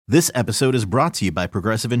This episode is brought to you by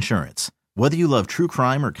Progressive Insurance. Whether you love true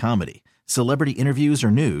crime or comedy, celebrity interviews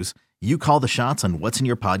or news, you call the shots on what's in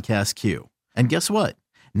your podcast queue. And guess what?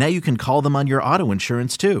 Now you can call them on your auto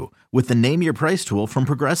insurance too with the Name Your Price tool from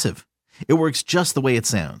Progressive. It works just the way it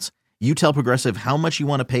sounds. You tell Progressive how much you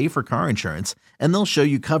want to pay for car insurance, and they'll show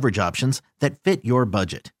you coverage options that fit your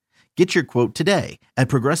budget. Get your quote today at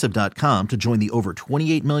Progressive.com to join the over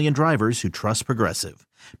 28 million drivers who trust Progressive.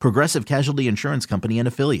 Progressive Casualty Insurance Company and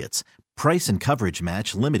Affiliates. Price and coverage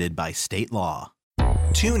match limited by state law.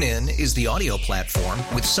 TuneIn is the audio platform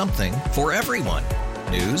with something for everyone.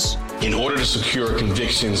 News. In order to secure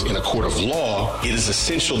convictions in a court of law, it is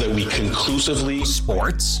essential that we conclusively.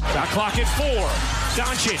 Sports. Shot clock at 4.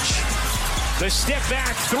 Doncic. The step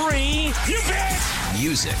back 3. You bet.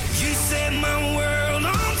 Music. You set my world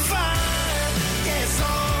on fire. Yes,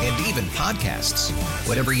 and even podcasts.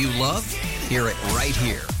 Whatever you love, hear it right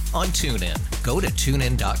here on TuneIn. Go to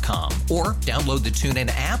TuneIn.com or download the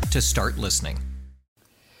TuneIn app to start listening.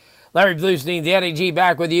 Larry Blustein, the NAG,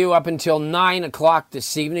 back with you up until 9 o'clock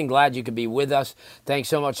this evening. Glad you could be with us. Thanks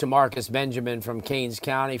so much to Marcus Benjamin from Kings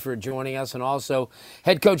County for joining us, and also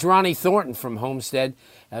head coach Ronnie Thornton from Homestead,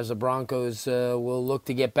 as the Broncos will look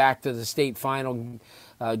to get back to the state final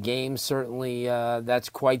game. Certainly that's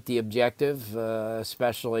quite the objective,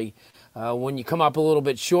 especially when you come up a little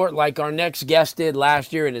bit short like our next guest did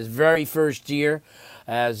last year in his very first year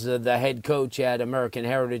as the head coach at American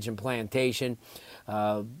Heritage and Plantation.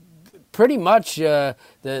 Pretty much the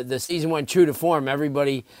season went true to form.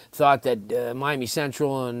 Everybody thought that Miami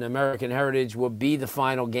Central and American Heritage would be the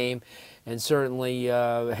final game. And certainly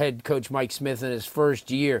head coach Mike Smith in his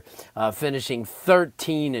first year finishing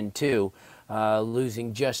 13-2,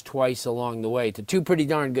 losing just twice along the way to two pretty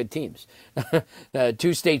darn good teams.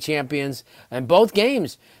 Two state champions. And both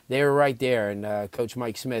games, they were right there. And Coach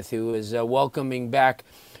Mike Smith, who is welcoming back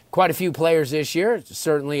quite a few players this year.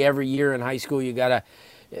 Certainly every year in high school you got to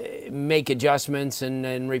make adjustments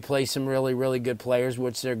and replace some really, really good players,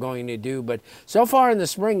 which they're going to do. But so far in the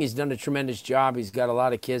spring, he's done a tremendous job. He's got a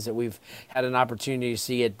lot of kids that we've had an opportunity to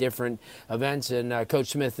see at different events. And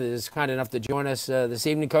Coach Smith is kind enough to join us this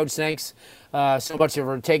evening. Coach, thanks so much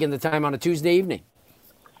for taking the time on a Tuesday evening.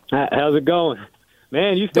 How's it going?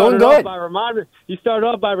 Man, you started off by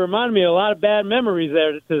reminding me of a lot of bad memories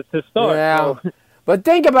there to start. Yeah. So. But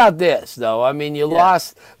think about this, though. I mean, you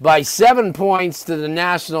lost by 7 points to the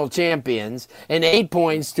national champions and 8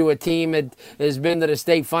 points to a team that has been to the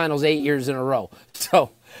state finals 8 years in a row.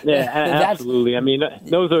 So yeah, absolutely. I mean,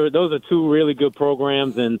 those are two really good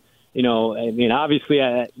programs, and obviously,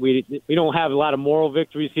 we don't have a lot of moral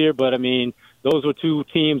victories here, but I mean, those were two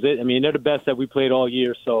teams that they're the best that we played all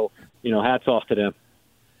year. So hats off to them.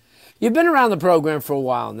 You've been around the program for a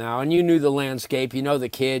while now, and you knew the landscape. You know the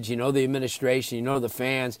kids. You know the administration. You know the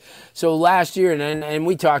fans. So last year, and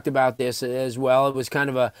we talked about this as well, it was kind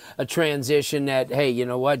of a transition that, hey, you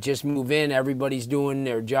know what, just move in. Everybody's doing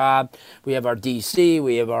their job. We have our DC.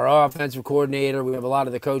 We have our offensive coordinator. We have a lot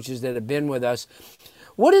of the coaches that have been with us.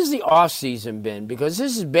 What has the off season been? Because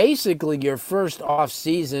this is basically your first off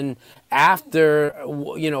season after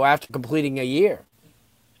completing a year.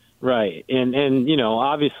 Right. And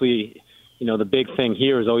obviously, the big thing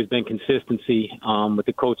here has always been consistency with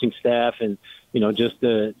the coaching staff and, just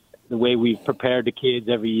the way we've prepared the kids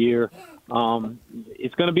every year.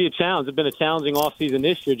 It's going to be a challenge. It's been a challenging offseason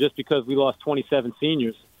this year just because we lost 27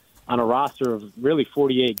 seniors on a roster of really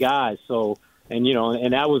 48 guys. So, and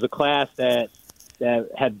that was a class that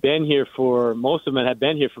had been here most of them had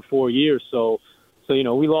been here for 4 years. So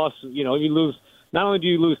we lost, you lose. Not only do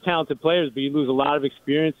you lose talented players, but you lose a lot of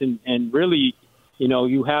experience and really, you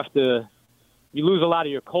lose a lot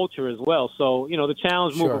of your culture as well. So, the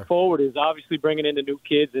challenge moving forward is obviously bringing in the new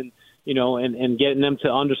kids and getting them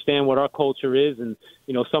to understand what our culture is. And,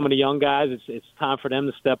 some of the young guys, it's time for them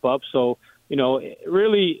to step up. So,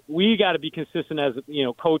 really we got to be consistent as,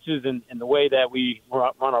 coaches and the way that we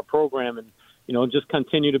run our program and, just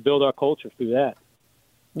continue to build our culture through that.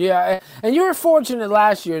 Yeah, and you were fortunate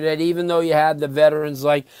last year that even though you had the veterans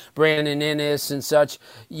like Brandon Innes and such,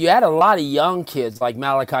 you had a lot of young kids like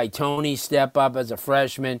Malachi Toney step up as a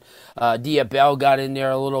freshman. Dia Bell got in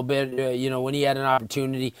there a little bit, when he had an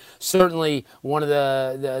opportunity. Certainly one of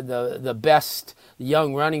the best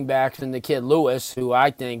young running backs in the kid Lewis, who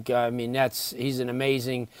I think, he's an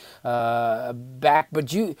amazing back.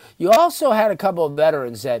 But you also had a couple of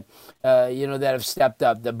veterans that, that have stepped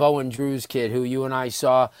up. The Bowen Drews kid, who you and I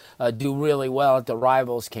saw saw do really well at the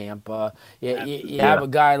Rivals camp. You have a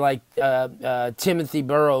guy like Timothy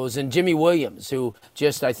Burrows and Jimmy Williams, who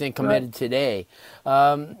just, I think, committed today.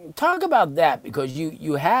 Talk about that, because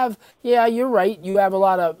you have, you're right, you have a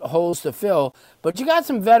lot of holes to fill, but you got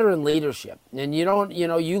some veteran leadership. And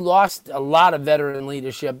you lost a lot of veteran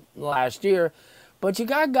leadership last year, but you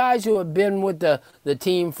got guys who have been with the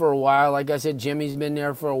team for a while. Like I said, Jimmy's been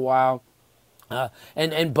there for a while.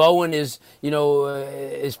 And Bowen is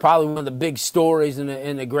probably one of the big stories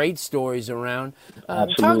and the great stories around.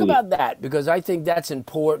 Talk about that, because I think that's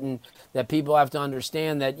important, that people have to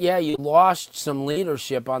understand that, you lost some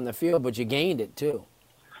leadership on the field, but you gained it too.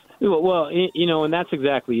 Well, and that's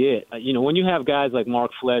exactly it. When you have guys like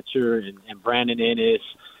Mark Fletcher and Brandon Ennis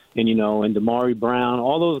and Damari Brown,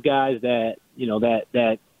 all those guys that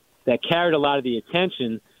carried a lot of the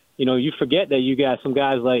attention, you forget that you got some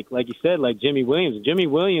guys like you said, like Jimmy Williams. Jimmy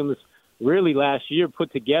Williams really last year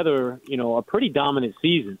put together, a pretty dominant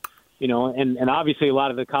season, and obviously a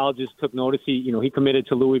lot of the colleges took notice. He committed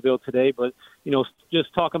to Louisville today, but,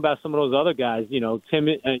 just talking about some of those other guys,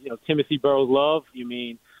 Timothy Burrows-Love,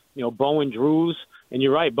 Bowen Drews, and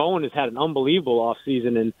you're right, Bowen has had an unbelievable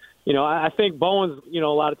offseason. And, I think Bowen's, a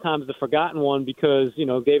lot of times the forgotten one, because,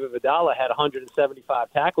 David Vidala had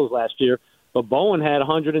 175 tackles last year, but Bowen had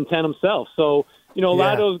 110 himself. So, a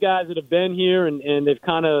lot of those guys that have been here and they've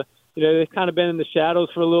kind of, been in the shadows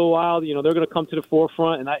for a little while, they're going to come to the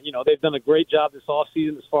forefront. And, they've done a great job this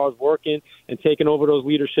offseason as far as working and taking over those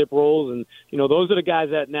leadership roles. And, those are the guys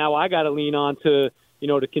that now I got to lean on to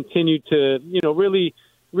continue to, really,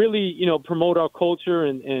 promote our culture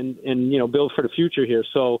and build for the future here.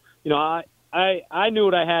 So, I knew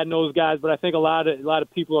what I had in those guys, but I think a lot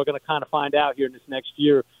of people are going to kind of find out here in this next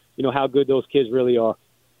year, how good those kids really are.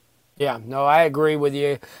 Yeah, no, I agree with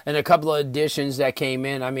you. And a couple of additions that came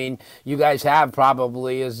in. I mean, you guys have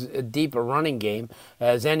probably as deep a running game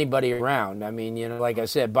as anybody around. I mean, like I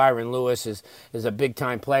said, Byron Lewis is a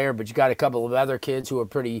big-time player, but you got a couple of other kids who are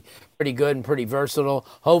pretty good and pretty versatile.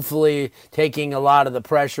 Hopefully taking a lot of the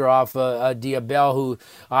pressure off Diabel, who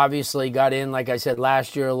obviously got in, like I said,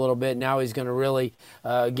 last year a little bit. Now he's going to really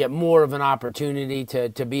get more of an opportunity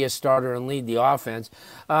to be a starter and lead the offense.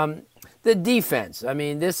 The defense. I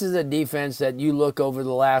mean, this is a defense that you look over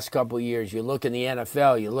the last couple of years. You look in the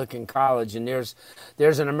NFL, you look in college, and there's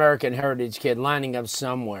an American Heritage kid lining up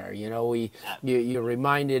somewhere. You're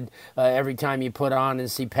reminded every time you put on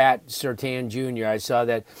and see Pat Surtain Jr. I saw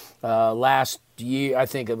that last year, I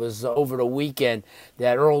think it was over the weekend,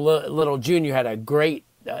 that Earl Little Jr. had a great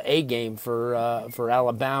A game for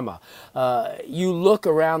Alabama. You look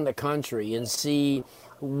around the country and see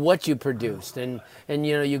what you produced, and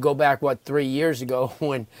you go back 3 years ago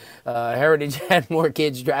when Heritage had more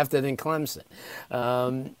kids drafted than Clemson.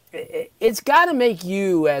 It's got to make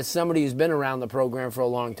you, as somebody who's been around the program for a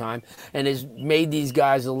long time and has made these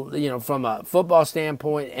guys, from a football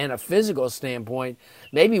standpoint and a physical standpoint,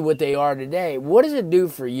 maybe what they are today. What does it do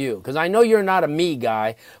for you? Because I know you're not a me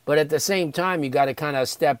guy, but at the same time, you got to kind of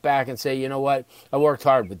step back and say, you know what, I worked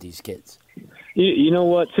hard with these kids. You know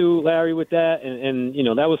what, too, Larry, with that, and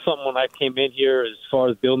that was something when I came in here as far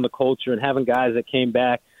as building the culture and having guys that came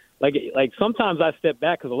back. Like sometimes I step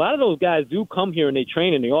back because a lot of those guys do come here and they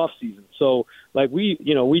train in the off season. So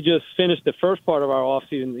we just finished the first part of our off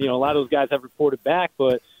season. A lot of those guys have reported back,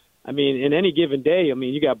 but I mean, in any given day, I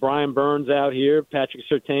mean, you got Brian Burns out here, Patrick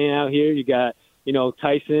Surtain out here, you got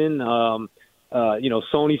Tyson,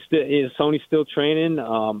 Sony's still training,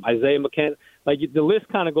 Isaiah McKenna. Like the list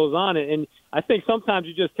kind of goes on, and I think sometimes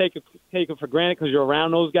you just take it for granted because you're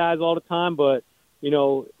around those guys all the time. But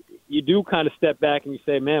you do kind of step back and you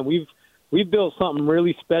say, man, we've built something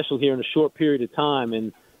really special here in a short period of time,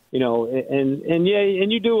 and you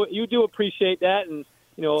do appreciate that, and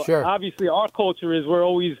Sure. Obviously our culture is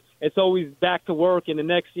it's always back to work and the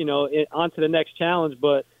next on to the next challenge.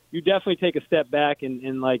 But you definitely take a step back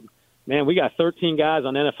and like, man, we got 13 guys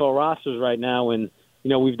on NFL rosters right now, and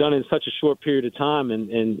we've done it in such a short period of time,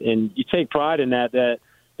 and you take pride in that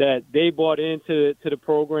they bought into the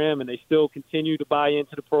program and they still continue to buy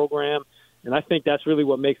into the program. And I think that's really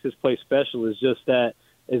what makes this place special is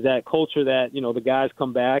that culture that, the guys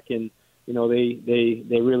come back and,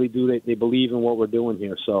 they really do, they believe in what we're doing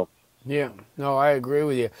here. So. Yeah, no, I agree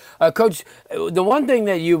with you. Coach, the one thing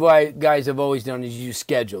that you guys have always done is you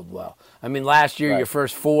scheduled well. I mean, last year, Your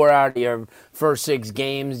first 4 out of your first 6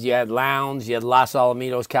 games, you had Lowndes, you had Los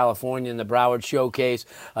Alamitos, California, in the Broward Showcase.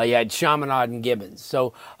 You had Chaminade and Gibbons.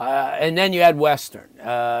 So, and then you had Western.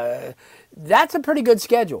 That's a pretty good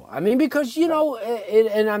schedule. I mean, because,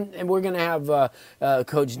 and we're going to have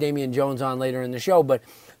Coach Damian Jones on later in the show, but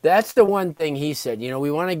that's the one thing he said.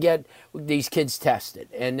 We want to get these kids tested,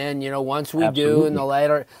 and then once we Absolutely. do in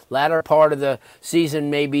the latter part of the season,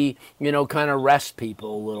 maybe kind of rest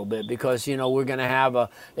people a little bit, because we're going to have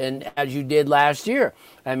and as you did last year.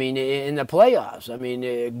 I mean, in the playoffs. I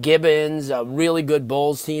mean, Gibbons, a really good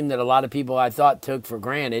Bulls team that a lot of people I thought took for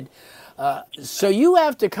granted. So you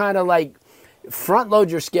have to kind of like front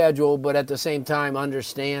load your schedule, but at the same time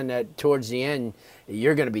understand that towards the end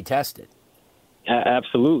you're going to be tested.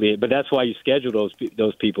 Absolutely, but that's why you schedule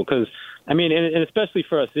those people, because I mean, and especially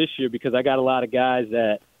for us this year, because I got a lot of guys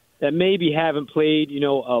that maybe haven't played, a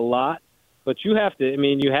lot, but you have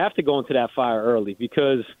to go into that fire early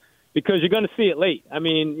because you're going to see it late. I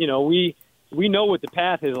mean, we know what the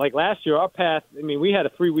path is. Like last year, our path. I mean, we had a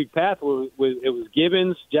 3-week path where it was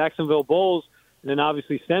Gibbons, Jacksonville Bulls, and then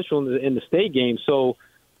obviously Central in the state game. So,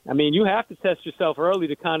 I mean, you have to test yourself early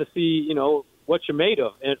to kind of see, what you're made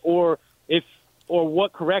of, or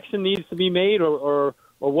what correction needs to be made, or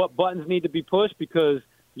what buttons need to be pushed, because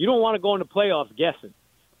you don't want to go into playoffs guessing.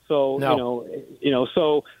 So, no.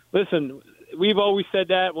 So listen, we've always said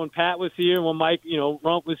that when Pat was here, when Mike,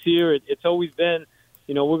 Rump was here, it's always been,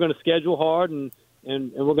 we're going to schedule hard and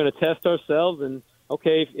we're going to test ourselves. And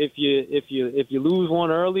okay, if you lose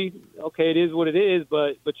one early, okay, it is what it is.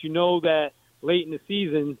 But that late in the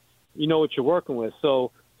season, you know what you're working with.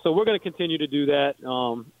 So we're going to continue to do that.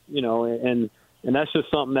 And that's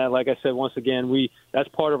just something that, like I said, once again, that's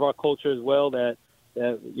part of our culture as well. That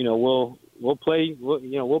we'll play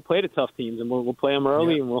the tough teams, and we'll play them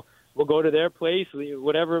early, and we'll go to their place,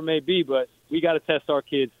 whatever it may be. But we got to test our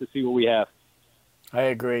kids to see what we have. I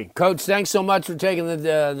agree. Coach, thanks so much for taking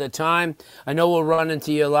the time. I know we'll run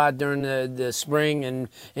into you a lot during the spring and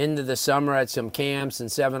into the summer at some camps and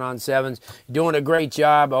 7-on-7s. You're doing a great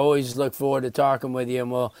job. I always look forward to talking with you, and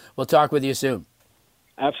we'll talk with you soon.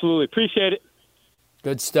 Absolutely. Appreciate it.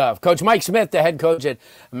 Good stuff. Coach Mike Smith, the head coach at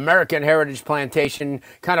American Heritage Plantation,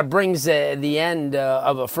 kind of brings the end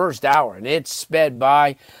of a first hour, and it's sped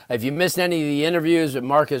by. If you missed any of the interviews with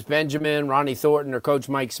Marcus Benjamin, Ronnie Thornton, or Coach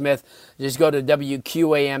Mike Smith, just go to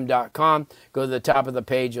WQAM.com. Go to the top of the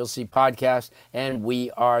page. You'll see podcasts, and we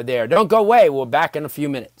are there. Don't go away. We're back in a few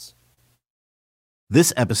minutes.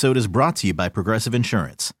 This episode is brought to you by Progressive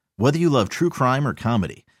Insurance. Whether you love true crime or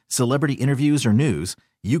comedy, celebrity interviews or news,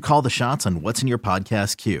 you call the shots on what's in your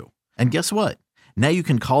podcast queue. And guess what? Now you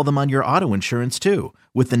can call them on your auto insurance too,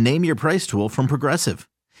 with the Name Your Price tool from Progressive.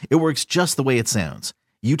 It works just the way it sounds.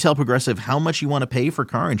 You tell Progressive how much you want to pay for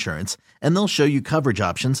car insurance, and they'll show you coverage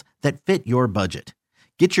options that fit your budget.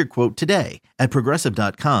 Get your quote today at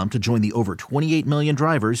Progressive.com to join the over 28 million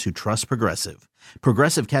drivers who trust Progressive.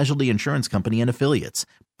 Progressive Casualty Insurance Company and Affiliates.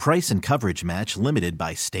 Price and coverage match limited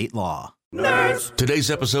by state law. Nerds. Today's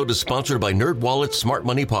episode is sponsored by NerdWallet's Smart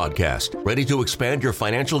Money Podcast. Ready to expand your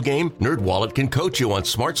financial game? NerdWallet can coach you on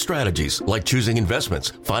smart strategies like choosing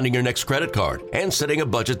investments, finding your next credit card, and setting a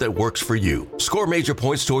budget that works for you. Score major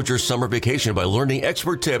points towards your summer vacation by learning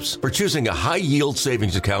expert tips for choosing a high-yield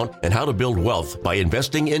savings account and how to build wealth by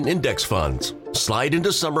investing in index funds. Slide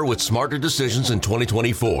into summer with smarter decisions in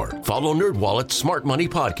 2024. Follow NerdWallet's Smart Money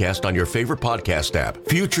Podcast on your favorite podcast app.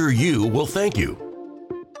 Future you will thank you.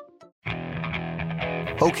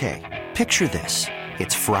 Okay, picture this.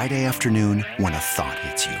 It's Friday afternoon when a thought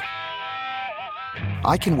hits you.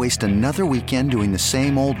 I can waste another weekend doing the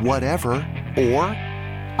same old whatever, or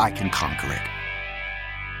I can conquer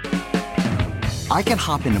it. I can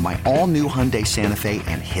hop into my all-new Hyundai Santa Fe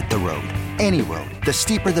and hit the road. Any road. The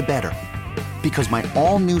steeper, the better. Because my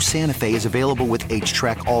all-new Santa Fe is available with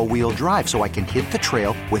H-Track all-wheel drive, so I can hit the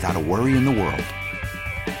trail without a worry in the world.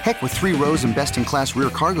 Heck, with 3 rows and best-in-class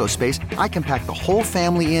rear cargo space, I can pack the whole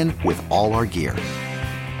family in with all our gear.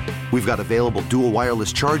 We've got available dual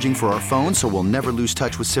wireless charging for our phones, so we'll never lose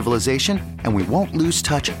touch with civilization, and we won't lose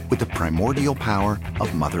touch with the primordial power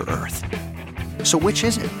of Mother Earth. So which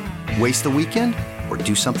is it? Waste the weekend or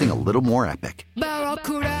do something a little more epic?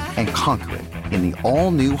 And conquer it in the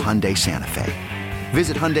all-new Hyundai Santa Fe.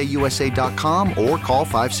 Visit HyundaiUSA.com or call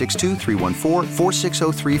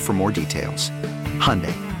 562-314-4603 for more details.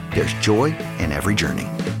 Hyundai, there's joy in every journey.